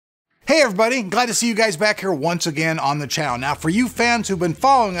Hey everybody, glad to see you guys back here once again on the channel. Now for you fans who've been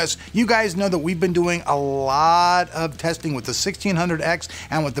following us, you guys know that we've been doing a lot of testing with the 1600X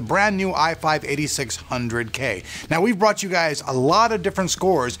and with the brand new i5 8600K. Now we've brought you guys a lot of different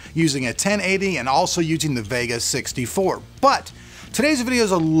scores using a 1080 and also using the Vega 64. But today's video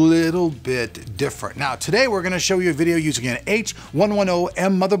is a little bit different. Now today we're going to show you a video using an H110M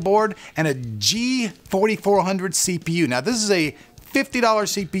motherboard and a G4400 CPU. Now this is a $50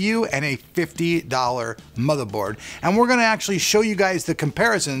 CPU and a $50 motherboard. And we're gonna actually show you guys the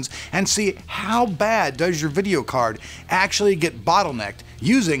comparisons and see how bad does your video card actually get bottlenecked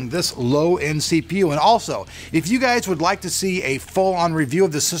using this low-end CPU. And also, if you guys would like to see a full-on review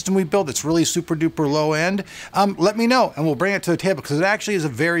of the system we built that's really super duper low-end, let me know and we'll bring it to the table because it actually is a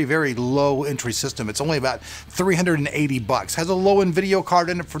very, very low entry system. It's only about 380 bucks. Has a low-end video card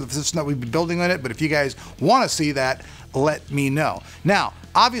in it for the system that we've been building on it, but if you guys wanna see that, let me know. Now,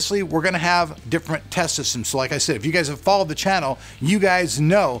 obviously, we're gonna have different test systems. So like I said, if you guys have followed the channel, you guys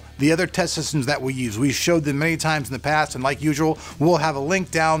know the other test systems that we use. We showed them many times in the past, and like usual, we'll have a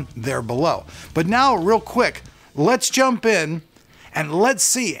link down there below. But now, real quick, let's jump in and let's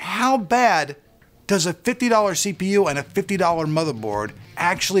see how bad does a $50 CPU and a $50 motherboard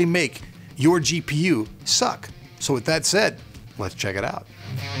actually make your GPU suck. So with that said, let's check it out.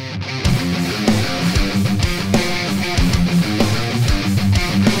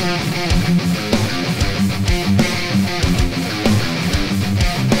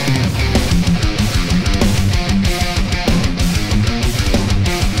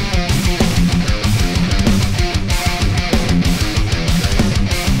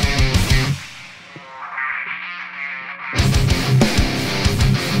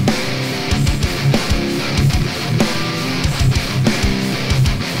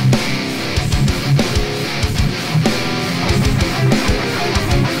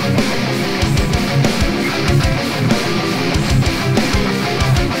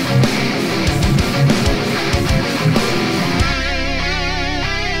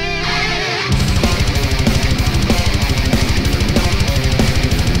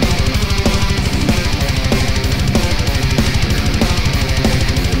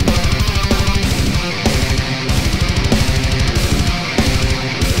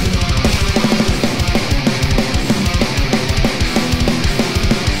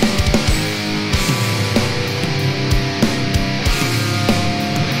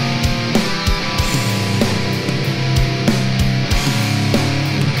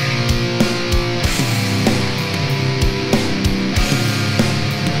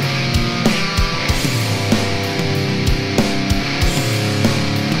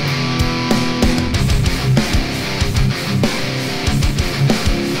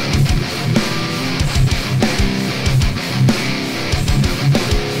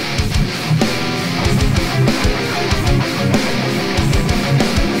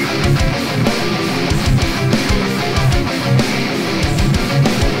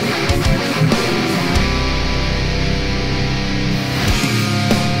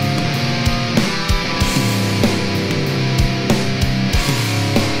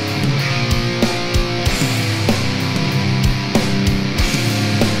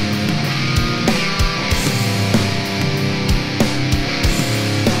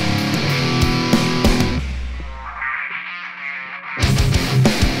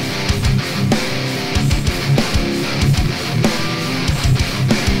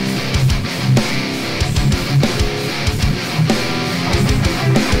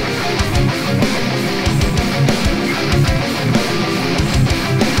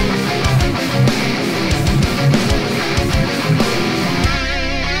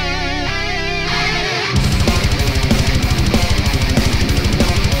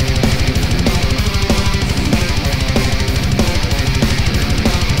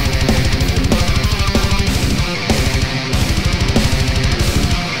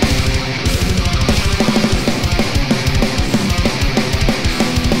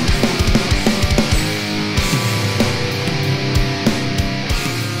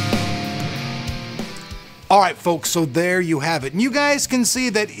 All right, folks, so there you have it. And you guys can see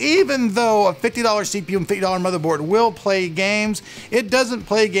that even though a $50 CPU and $50 motherboard will play games, it doesn't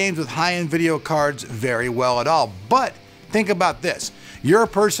play games with high-end video cards very well at all. But think about this. You're a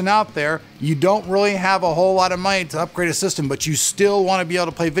person out there, you don't really have a whole lot of money to upgrade a system, but you still want to be able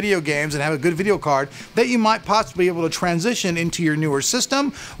to play video games and have a good video card that you might possibly be able to transition into your newer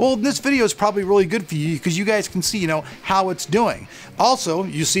system, well, this video is probably really good for you because you guys can see, how it's doing. Also,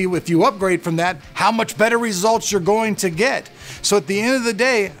 you see if you upgrade from that, how much better results you're going to get. So at the end of the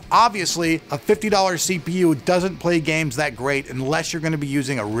day, obviously, a $50 CPU doesn't play games that great unless you're going to be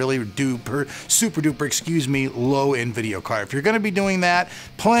using a really super duper, low-end video card. If you're going to be doing that,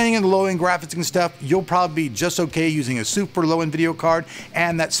 playing in low-end graphics and stuff, you'll probably be just okay using a super low-end video card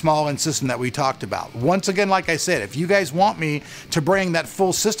and that small-end system that we talked about. Once again, like I said, if you guys want me to bring that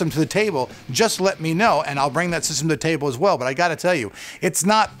full system to the table, just let me know and I'll bring that system to the table as well. But I got to tell you, it's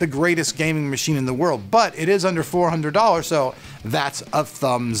not the greatest gaming machine in the world, but it is under $400, so that's a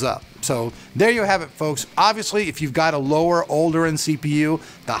thumbs up. So there you have it, folks. Obviously, if you've got a lower, older end CPU,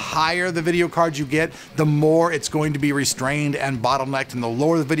 the higher the video card you get, the more it's going to be restrained and bottlenecked, and the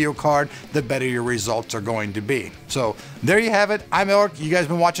lower the video card, the better your results are going to be. So there you have it. I'm Eric. You guys have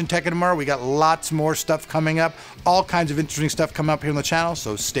been watching Tech Tomorrow. We got lots more stuff coming up, all kinds of interesting stuff coming up here on the channel,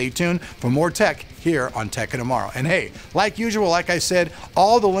 so stay tuned for more tech here on Tech Tomorrow. And hey, like usual, like I said,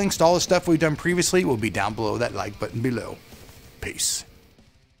 all the links to all the stuff we've done previously will be down below that like button below. Peace.